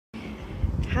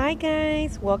Hi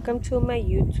guys, welcome to my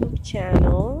YouTube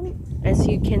channel. As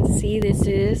you can see, this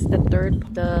is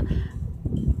the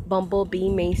Bumblebee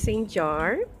mason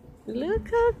jar. Look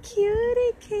how cute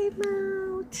it came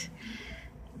out.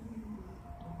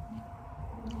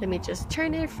 Let me just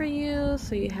turn it for you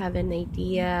so you have an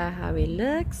idea how it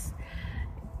looks.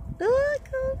 Look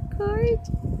how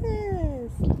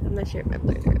gorgeous. I'm not sure if I'm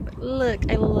blurred, but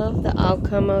look, I love the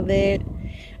outcome of it.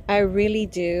 I really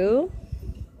do.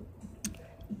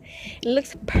 It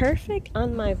looks perfect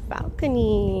on my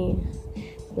balcony.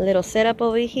 Little setup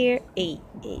over here. Eight.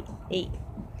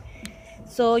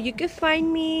 So you can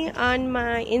find me on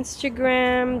my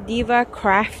Instagram, Diva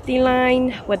Crafty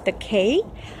Line with the K.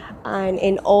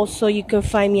 And also you can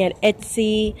find me at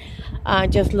Etsy.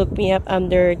 Just look me up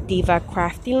under Diva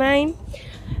Crafty Line.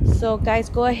 So guys,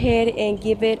 go ahead and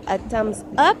give it a thumbs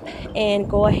up and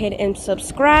go ahead and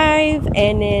subscribe,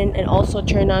 and also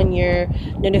turn on your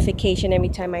notification every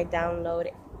time I download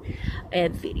a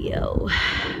video.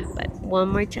 But one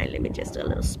more time, let me just do a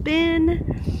little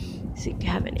spin so you can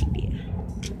have an idea.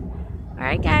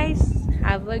 Alright guys,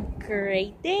 have a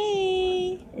great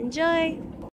day. Enjoy.